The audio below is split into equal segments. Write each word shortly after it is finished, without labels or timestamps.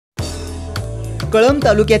कळंब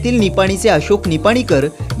तालुक्यातील निपाणीचे अशोक निपाणीकर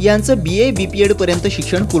यांचं BA BPED पर्यंत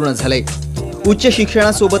शिक्षण पूर्ण झालंय। उच्च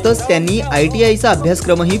शिक्षणासोबतच त्यांनी ITIचा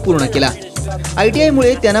अभ्यासक्रमही पूर्ण केला। ITI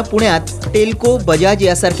मुळे त्यांना पुण्यात टेल्को, बजाज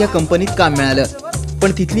यासारख्या कंपनीत काम मिळालं,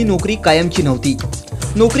 पण तिथली नोकरी कायमची नव्हती।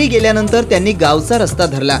 नोकरी गेल्यानंतर त्यांनी गावचा रस्ता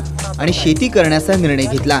धरला आणि शेती करण्याचा निर्णय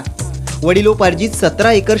घेतला। वडिलोपार्जित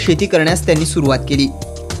 17 एकर शेती करण्यास त्यांनी सुरुवात केली।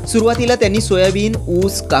 सुरुवातीला त्यांनी सोयाबीन,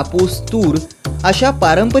 ऊस, कापूस, तूर अशा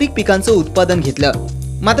पारंपरिक पिकांचं उत्पादन घेतलं,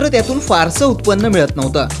 मात्र त्यातून फारसं उत्पन्न मिळत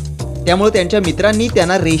नव्हतं। त्यामुळे त्यांच्या मित्रांनी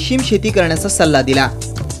त्यांना रेशीम शेती करण्याचा सल्ला दिला।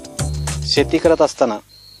 शेती करत असताना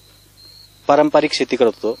पारंपरिक शेती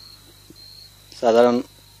करत होतो। साधारण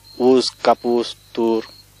ऊस, कापूस, तूर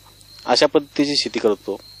अशा पद्धतीची शेती करत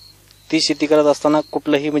होतो। ती शेती करत असताना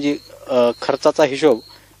कुठलाही म्हणजे खर्चाचा हिशोब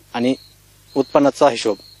आणि उत्पन्नाचा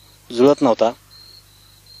हिशोब जुळत नव्हता।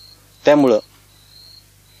 त्यामुळे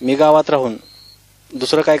मी गावात राहून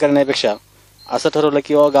दुसरं काय करण्यापेक्षा असं ठरवलं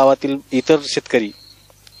की गावातील इतर शेतकरी,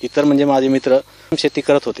 इतर म्हणजे माझे मित्र शेती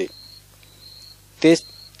करत होते, ते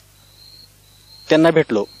त्यांना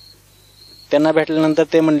भेटलो। त्यांना भेटल्यानंतर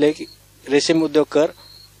ते म्हणले की रेशीम उद्योग कर,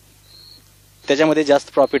 त्याच्यामध्ये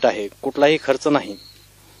जास्त प्रॉफिट आहे, कुठलाही खर्च नाही।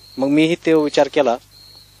 मग मीही ते विचार केला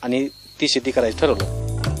आणि ती शेती करायचं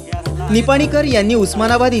ठरवलं। निपाणीकर यांनी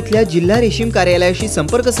उस्मानाबाद इथल्या जिल्हा रेशीम कार्यालयाशी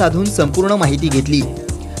संपर्क साधून संपूर्ण माहिती घेतली।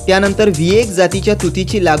 त्यानंतर V1 जातीच्या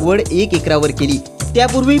तुतीची लागवड 1 एकरावर केली।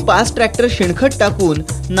 त्यापूर्वी 5 ट्रॅक्टर शेणखत टाकून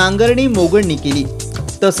नांगरणी मोगडणी केली।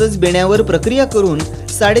 तसंच बेण्यावर प्रक्रिया करून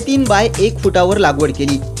 3.5 बाय 1 फुटावर लागवड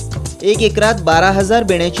केली। 1 एकरात 12,000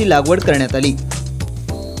 बेण्याची लागवड करण्यात आली।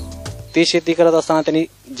 ती शेती करत असताना त्यांनी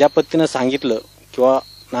ज्या पद्धतीनं सांगितलं किंवा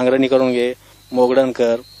नांगरणी करून घे, मोगडण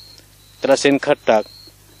कर, त्याला शेणखत टाक,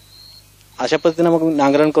 अशा पद्धतीनं मग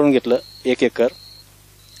नांगरण करून घेतलं 1 एकर।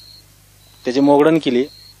 त्याची मोगडण केली,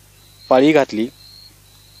 पाळी घातली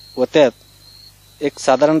व त्यात एक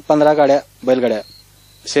साधारण 15 गाड्या बैलगाड्या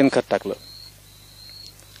शेणखत टाकलं।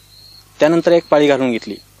 त्यानंतर एक पाळी घालून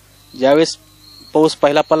घेतली। ज्यावेळेस पाऊस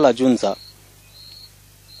पहिला पडला जूनचा,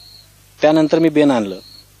 त्यानंतर मी बेन आणलं।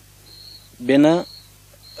 बेनं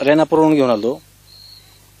रेणापूरवरून घेऊन आलो।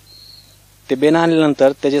 ते बेनं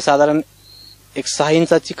आणल्यानंतर त्याचे साधारण एक 6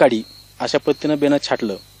 इंचाची काडी अशा पद्धतीनं बेनं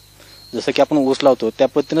छाटलं, जसं की आपण ऊस लावतो त्या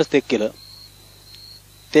पद्धतीनंच ते केलं।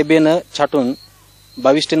 ते बेनं छाटून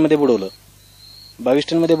 22 टिनमध्ये बुडवलं। 22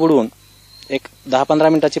 टिनमध्ये बुडवून एक 10-15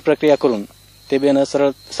 मिनिटाची प्रक्रिया करून ते बेनं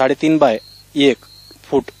सरळ 3.5 बाय 1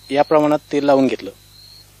 फूट या प्रमाणात ते लावून घेतलं।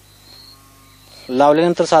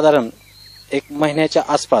 लावल्यानंतर साधारण 1 महिन्याच्या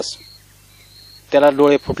आसपास त्याला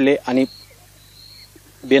डोळे फुटले आणि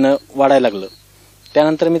बेनं वाढायला लागलं।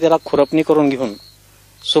 त्यानंतर मी त्याला खुरपणी करून घेऊन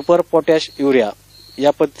सुपर पोटॅश युरिया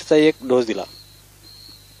या पद्धतीचा एक डोस दिला,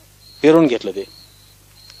 पेरून घेतलं ते,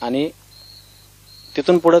 आणि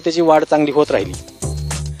तिथून पुढे त्याची वाढ चांगली होत राहिली।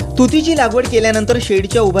 तुतीची लागवड केल्यानंतर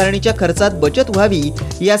शेडच्या उभारणीच्या खर्चात बचत व्हावी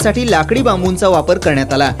यासाठी लाकडी बांबूंचा वापर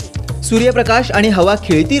करण्यात आला। सूर्यप्रकाश आणि हवा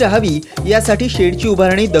खेळती राहावी यासाठी शेडची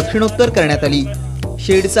उभारणी दक्षिणोत्तर करण्यात आली।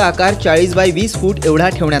 शेडचा आकार 40 बाय 20 फूट एवढा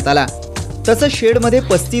ठेवण्यात आला। तसंच शेडमध्ये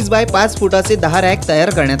 35 बाय 5 फुटाचे 10 रॅक तयार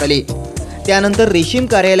करण्यात आले। त्यानंतर रेशीम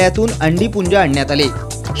कार्यालयातून अंडीपुंज आणण्यात आले।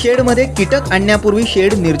 शेडमध्ये कीटक आणण्यापूर्वी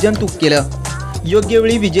शेड निर्जंतुक केलं। योग्य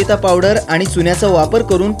वेळी विजेता पावडर आणि चुन्याचा वापर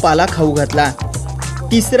करून पाला खाऊ घातला।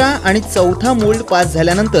 3रा आणि 4था मोल्ड पास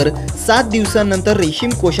झाल्यानंतर 7 दिवसांनंतर रेशीम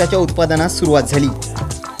कोशाच्या उत्पादनास सुरुवात झाली।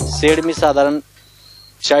 शेड मी साधारण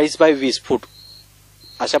 40 बाय 20 फूट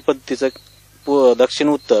अशा पद्धतीचं दक्षिण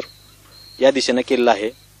उत्तर या दिशेने केलेलं आहे।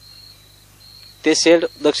 ते शेड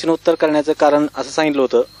दक्षिण उत्तर करण्याचं कारण असं सांगितलं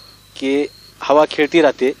होतं की हवा खेळती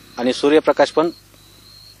राहते आणि सूर्यप्रकाश पण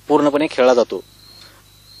पूर्णपणे खेळला जातो,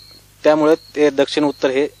 त्यामुळे ते दक्षिण उत्तर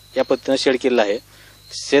हे या पद्धतीने शेड केलेलं आहे।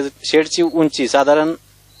 शेडची उंची साधारण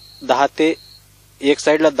 10 ते एक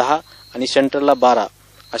साईडला 10 आणि सेंटरला 12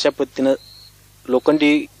 अशा पद्धतीनं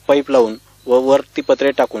लोखंडी पाईप लावून व वरती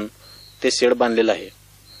पत्रे टाकून ते शेड बांधलेलं आहे।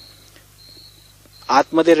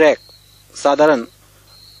 आतमध्ये रॅक साधारण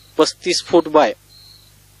 35 फूट बाय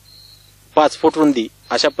 5 फूट रुंदी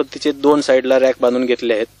अशा पद्धतीचे 2 साईडला रॅक बांधून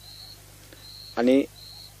घेतले आहेत आणि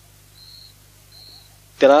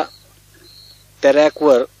त्याला त्या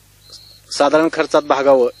रॅकवर साधारण खर्चात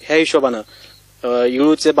भागावं ह्या हिशोबानं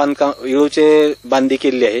इळूचे बांधी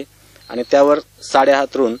केलेली आहे आणि त्यावर साड्या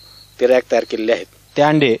हातरून ते रॅक तयार केलेले आहेत। ते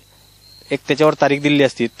अंडे एक त्याच्यावर तारीख दिलेली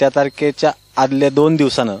असती, त्या तारखेच्या आदल्या 2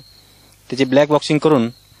 दिवसानं त्याची ब्लॅक बॉक्सिंग करून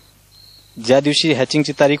ज्या दिवशी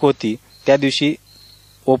हॅचिंगची तारीख होती त्या दिवशी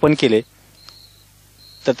ओपन केले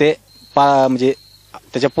तर ते म्हणजे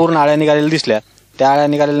त्याच्या पूर्ण आळ्या निघालेल्या दिसल्या। त्या आळ्या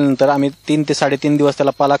निघाल्यानंतर आम्ही 3 ते 3.5 दिवस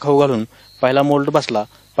त्याला पाला खाऊ घालून पहिला मोल्ट बसला।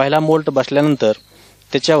 पहिला मोल्ट बसल्यानंतर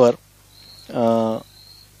त्याच्यावर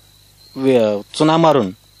चुना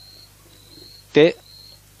मारून ते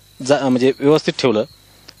म्हणजे व्यवस्थित ठेवलं.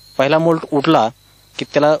 पहिला मोल्ट उठला की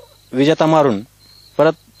त्याला विजेता मारून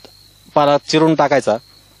परत पाला चिरून टाकायचा.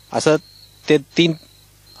 असं ते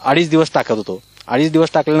 3-2.5 दिवस टाकत होतो. 2.5 दिवस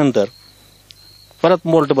टाकल्यानंतर परत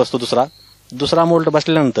मोल्ट बसतो. दुसरा मोल्ट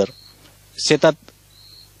बसल्यानंतर शेतात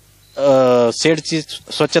शेडची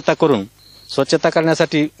स्वच्छता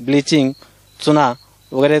करण्यासाठी ब्लिचिंग, चुना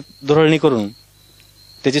वगैरे धुरळणी करून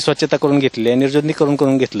त्याची स्वच्छता करून घेतली, निर्जंतुकीकरण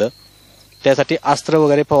करून घेतलं. त्यासाठी अस्त्र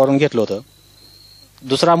वगैरे फवारून घेतलं होतं.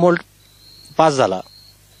 दुसरा मोल्ट पास झाला.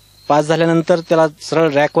 पास झाल्यानंतर त्याला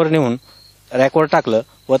सरळ रॅकवर टाकलं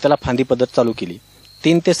व त्याला फांदी पद्धत चालू केली.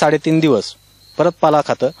 3 ते 3.5 दिवस परत पाला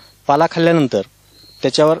खातं. पाला खाल्ल्यानंतर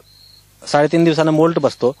त्याच्यावर 3.5 दिवसानं मोल्ट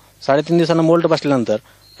बसतो. 3.5 दिवसानं मोल्ट बसल्यानंतर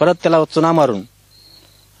परत त्याला चुना मारून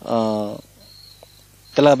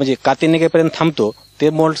त्याला म्हणजे काती निघेपर्यंत थांबतो. ते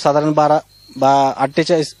मोल्ट साधारण 12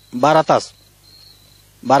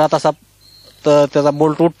 तासात त्याचा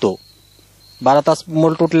मोल्ट उठतो. 12 तास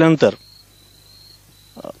मोल्ट उठल्यानंतर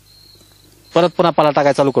परत पुन्हा पाला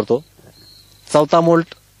टाकायला चालू करतो. चौथा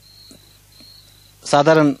मोल्ट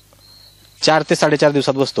साधारण 4 ते 4.5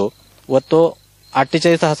 दिवसात बसतो व तो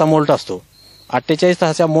 48 तासाचा मोल्ट असतो. 48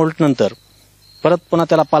 तासाच्या मोल्ट नंतर परत पुन्हा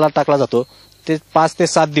त्याला पाला टाकला जातो. ते 5 ते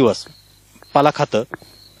 7 दिवस पाला खातं.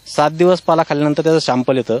 7 दिवस पाला खाल्ल्यानंतर त्याचं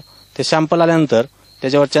शॅम्पल येतं. ते शॅम्पल आल्यानंतर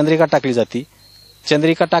त्याच्यावर चंद्रिका टाकली जाते.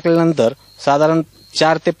 चंद्रिका टाकल्यानंतर साधारण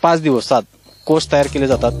 4 ते 5 दिवसात कोश तयार केले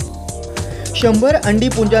जातात. 100 अंडी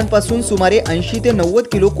पुंजांपासून सुमारे 80 ते 90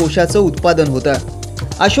 किलो कोशाचं उत्पादन होतं.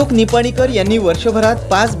 अशोक निपाणीकर यांनी वर्षभरात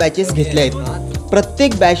 5 बॅचेस घेतल्या आहेत.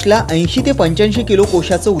 प्रत्येक बॅचला 80 ते 85 किलो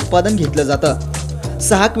कोशाचं उत्पादन घेतलं जातं.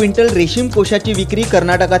 6 क्विंटल रेशीम कोशाची विक्री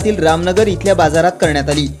कर्नाटकातील रामनगर इथल्या बाजारात करण्यात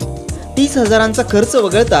आली. 30,000चा खर्च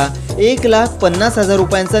वगळता 1,50,000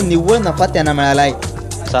 रुपयांचा निव्वळ नफा त्यांना मिळाला आहे.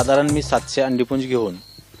 साधारण मी 700 अंडीपुंज घेऊन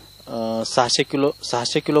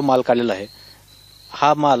 600 किलो माल काढलेला आहे.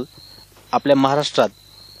 हा माल आपल्या महाराष्ट्रात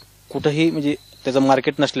कुठंही म्हणजे त्याचं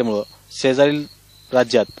मार्केट नसल्यामुळं शेजारील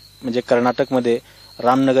राज्यात म्हणजे कर्नाटकमध्ये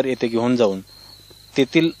रामनगर येथे घेऊन जाऊन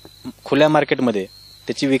तेथील खुल्या मार्केटमध्ये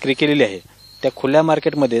त्याची विक्री केलेली आहे. त्या खुल्या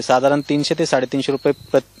मार्केटमध्ये साधारण 300 ते 350 रुपये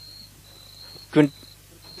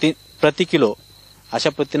प्रति किलो अशा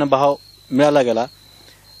पद्धतीनं भाव मिळाला गेला.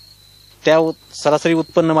 त्या सरासरी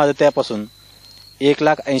उत्पन्न माझं त्यापासून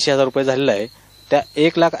 1,80,000 रुपये झालेला आहे. त्या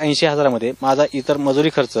 1,80,000मध्ये माझा इतर मजुरी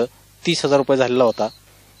खर्च 30,000 रुपये झालेला होता.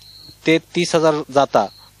 ते 30,000 जाता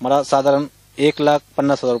मला साधारण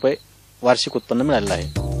 1,50,000 रुपये वार्षिक उत्पन्न मिळालेलं आहे.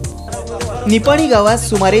 निपाणी गावात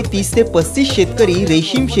सुमारे 30 ते 35 शेतकरी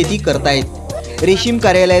रेशीम शेती करतायत. रेशीम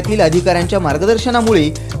कार्यालयातील अधिकाऱ्यांच्या मार्गदर्शनामुळे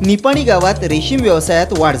निपाणी गावात रेशीम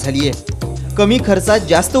व्यवसायात वाढ झाली आहे. कमी खर्चात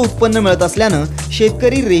जास्त उत्पन्न मिळत असल्यानं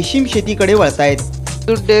शेतकरी रेशीम शेतीकडे वळतायत.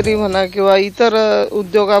 दूध डेअरी म्हणा किंवा इतर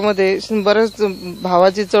उद्योगामध्ये बरेच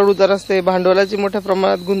भावाची चढउतार असते, भांडवलाची मोठ्या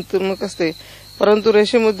प्रमाणात गुंतवणूक असते. परंतु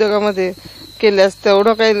रेशीम उद्योगामध्ये केल्यास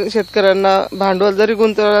तेवढं काही शेतकऱ्यांना भांडवल जरी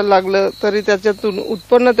गुंतवायला लागलं तरी त्याच्यातून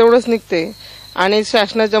उत्पन्न तेवढंच निघते. आणि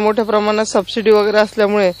शासनाच्या मोठ्या प्रमाणात सबसिडी वगैरे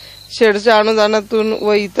असल्यामुळे शेडच्या अनुदानातून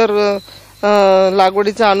व इतर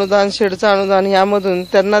लागवडीचं अनुदान, शेडचं अनुदान यामधून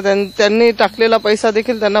त्यांनी टाकलेला पैसा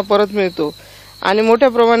देखील त्यांना परत मिळतो. आणि मोठ्या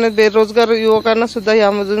प्रमाणात बेरोजगार युवकांना सुद्धा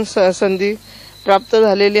यामधून संधी प्राप्त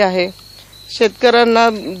झालेली आहे. शेतकऱ्यांना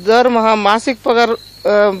दरमहा मासिक पगार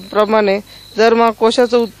प्रमाणे दरमहा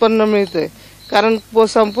कोशाचं उत्पन्न मिळतंय. कारण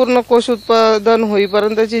संपूर्ण कोश उत्पादन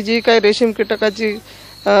होईपर्यंतची जी काही रेशीम कीटकाची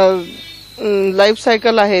लाईफ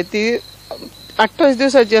सायकल आहे ती 28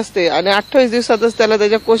 दिवसाची असते आणि 28 दिवसातच त्याला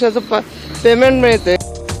त्याच्या कोशाचं पेमेंट मिळते.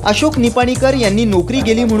 अशोक निपाणीकर यांनी नोकरी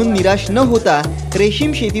गेली म्हणून निराश न होता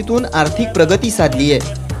रेशीम शेतीतून आर्थिक प्रगती साधली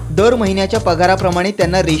आहे. दर महिन्याच्या पगाराप्रमाणे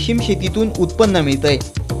त्यांना रेशीम शेतीतून उत्पन्न मिळतंय.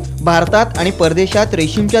 भारतात आणि परदेशात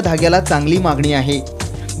रेशीमच्या धाग्याला चांगली मागणी आहे.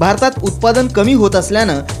 भारतात उत्पादन कमी होत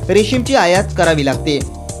असल्यानं रेशीमची आयात करावी लागते.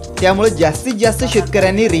 त्यामुळे जास्तीत जास्त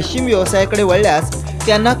शेतकऱ्यांनी रेशीम व्यवसायाकडे वळल्यास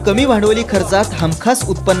त्यांना कमी भांडवली खर्चात हमखास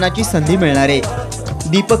उत्पन्नाची संधी मिळणार आहे.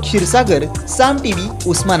 दीपक क्षीरसागर, साम टीव्ही,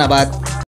 उस्मानाबाद.